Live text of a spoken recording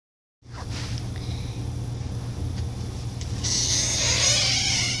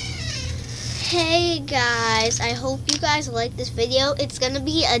Hey guys, I hope you guys like this video. It's gonna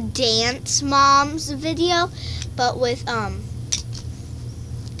be a dance moms video, but with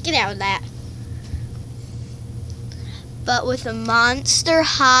get out of that. But with the Monster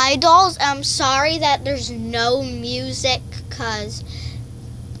High dolls. I'm sorry that there's no music because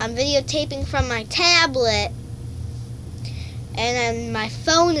I'm videotaping from my tablet and then my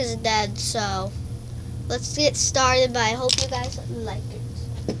phone is dead, so let's get started, but I hope you guys like it.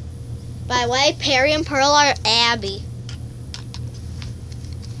 By the way, Perry and Pearl are Abby.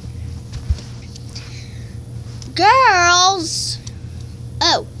 Girls!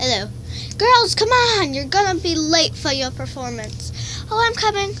 Oh, hello. Girls, come on! You're gonna be late for your performance. Oh, I'm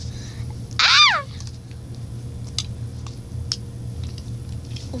coming. Ah!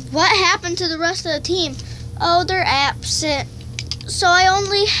 What happened to the rest of the team? Oh, they're absent. So I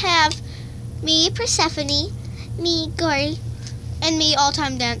only have me, Persephone, me, Gory, and me,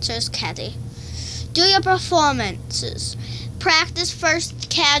 all-time dancers, Caddy. Do your performances. Practice first,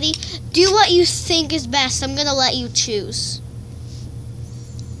 Caddy. Do what you think is best. I'm gonna let you choose.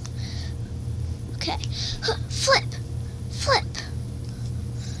 Okay. Flip. Flip.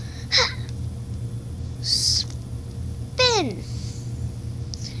 Spin.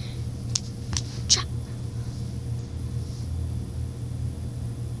 Drop.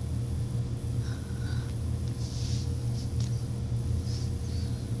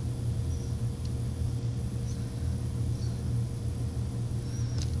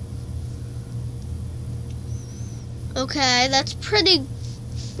 Okay, that's pretty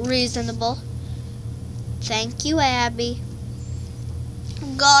reasonable. Thank you, Abby.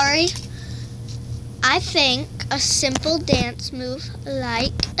 Gary, I think a simple dance move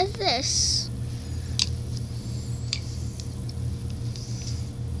like this.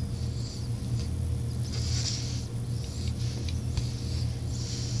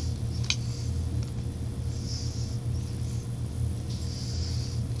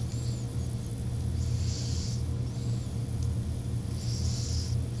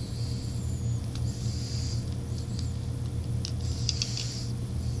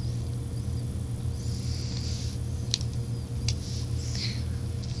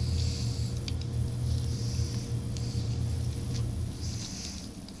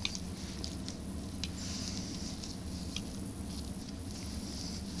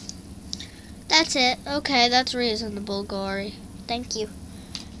 That's it. Okay, that's reasonable, Gory. Thank you.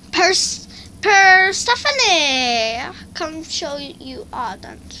 Stephanie, come show you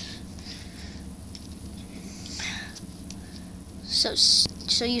dance.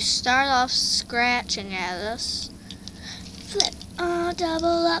 So you start off scratching at us. Flip,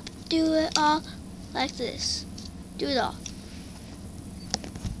 double up, do it all like this. Do it all.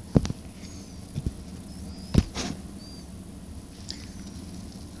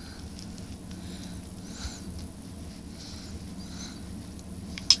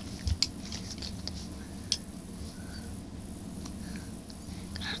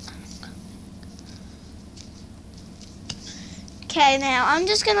 Okay, now I'm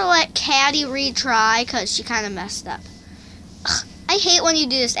just gonna let Caddy retry because she kind of messed up. Ugh, I hate when you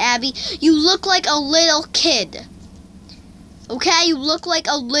do this, Abby. You look like a little kid. Okay, you look like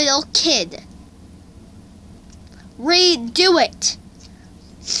a little kid. Redo it.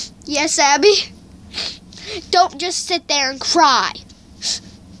 Yes, Abby? Don't just sit there and cry.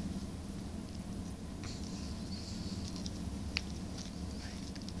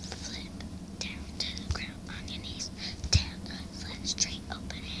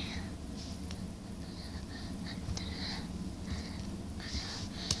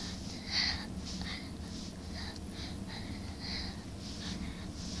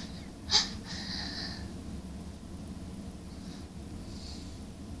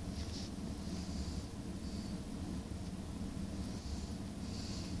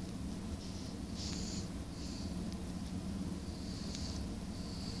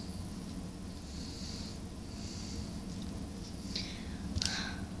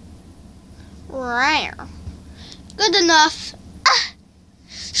 Rare. Good enough. Ah,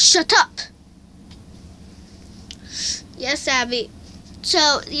 shut up. Yes, Abby.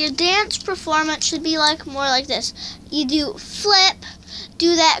 So your dance performance should be more like this. You do flip,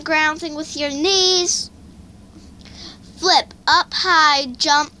 do that ground thing with your knees, flip, up high,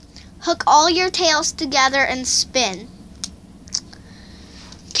 jump, hook all your tails together and spin.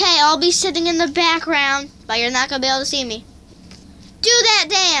 Okay, I'll be sitting in the background, but you're not going to be able to see me. Do that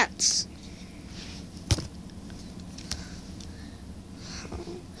dance.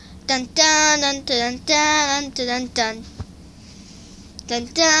 Dun dun dun dun dun dun dun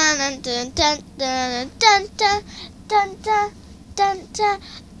dun dun dun dun dun dun dun dun dun dun dun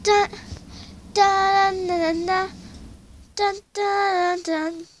dun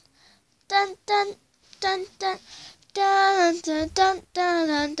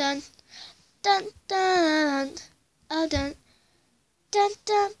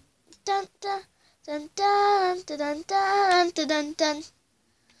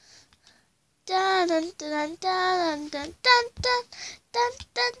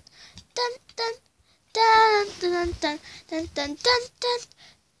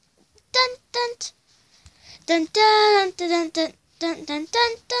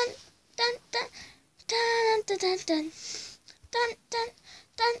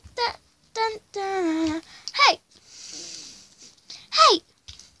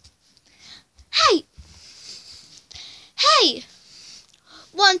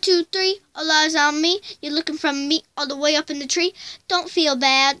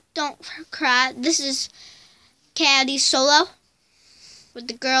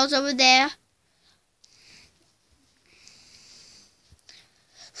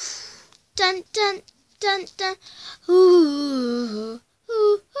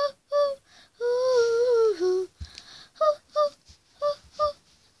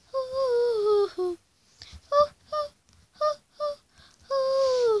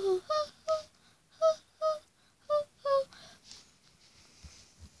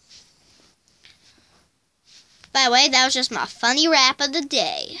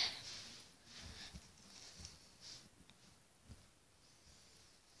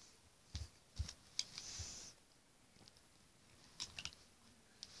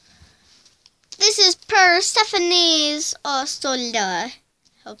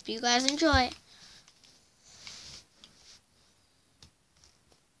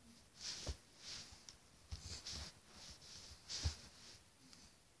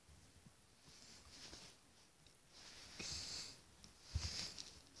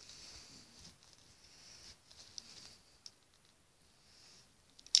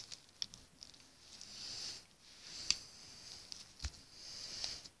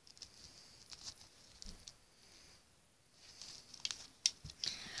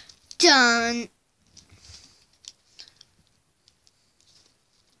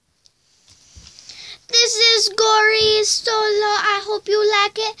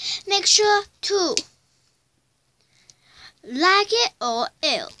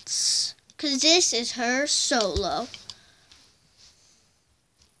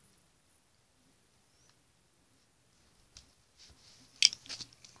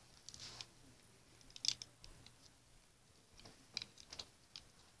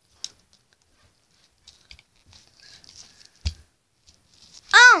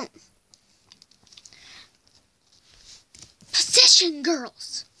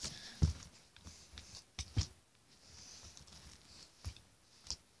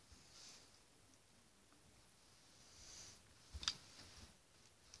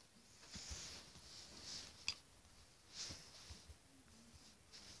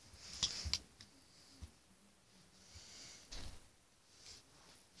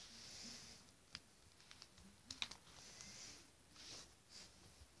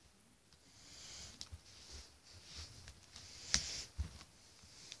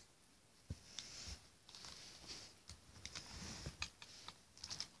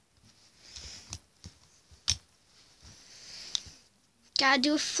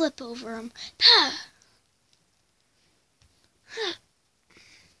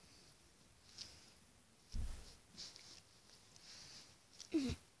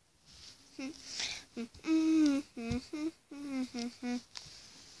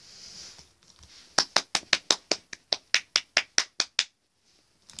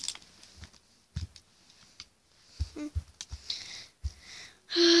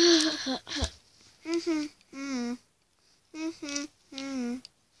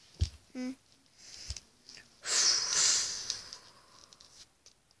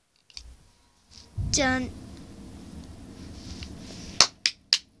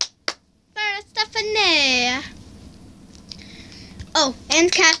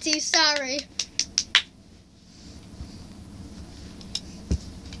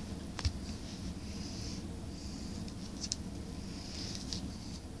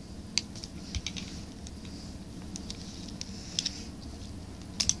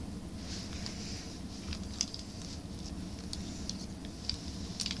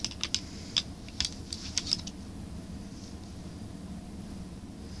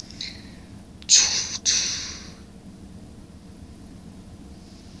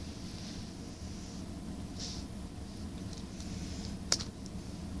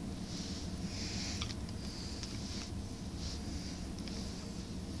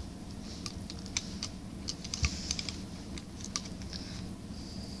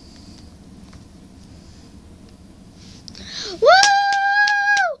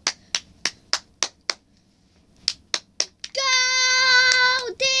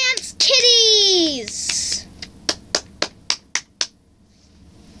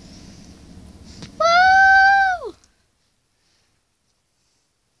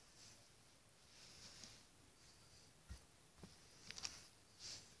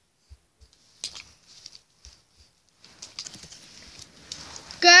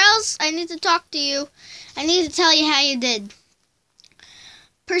I need to talk to you. I need to tell you how you did.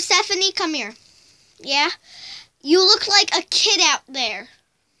 Persephone, come here. Yeah? You look like a kid out there.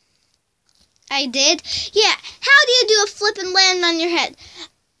 I did? Yeah. How do you do a flip and land on your head?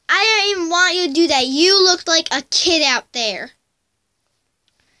 I don't even want you to do that. You looked like a kid out there.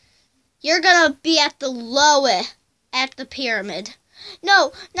 You're gonna be at the low at the pyramid.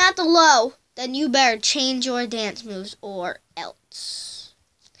 No, not the low. Then you better change your dance moves or else.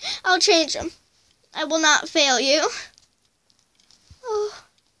 I'll change them. I will not fail you. Oh.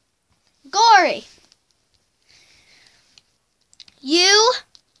 Gory. You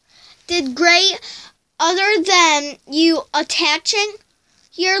did great other than you attaching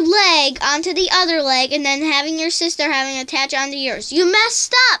your leg onto the other leg and then having your sister having attach onto yours. You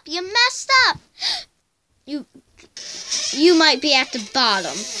messed up. You messed up. You might be at the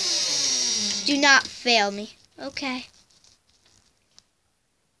bottom. Do not fail me. Okay.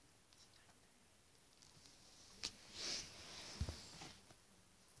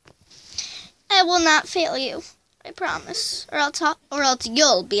 I will not fail you. I promise. Or else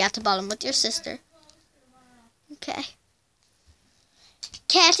you'll be at the bottom with your sister. Okay.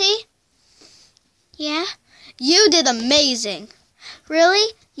 Catty? Yeah? You did amazing.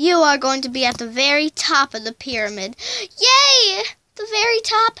 Really? You are going to be at the very top of the pyramid. Yay! The very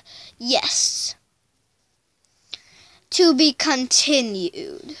top? Yes. To be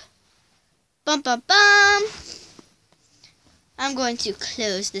continued. Bum bum bum. I'm going to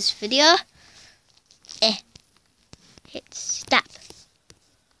close this video.